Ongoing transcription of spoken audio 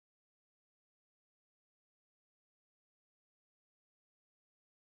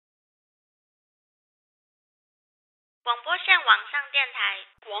广播线网上电台，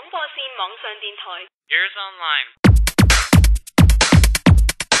广播线网上电台。Ears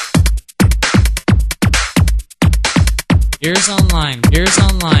Online。Ears Online, Ears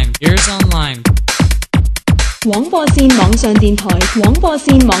Online, Ears Online。广播线网上电台，广播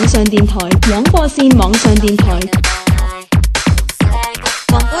线网上电台，广播线网上电台。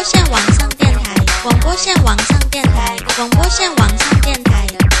广播线网上电台，广播线网上电台，广播线网上电台。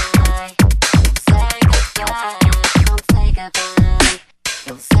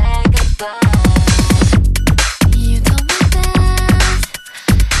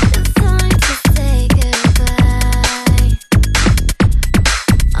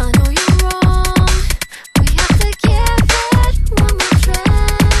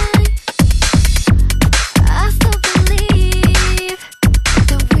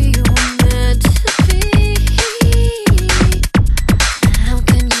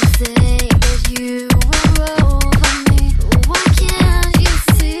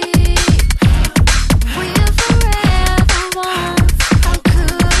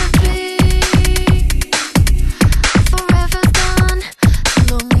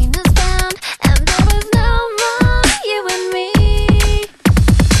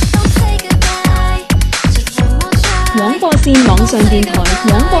广播线网上电台，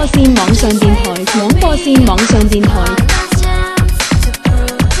广播线网上电台，广播线网上电台。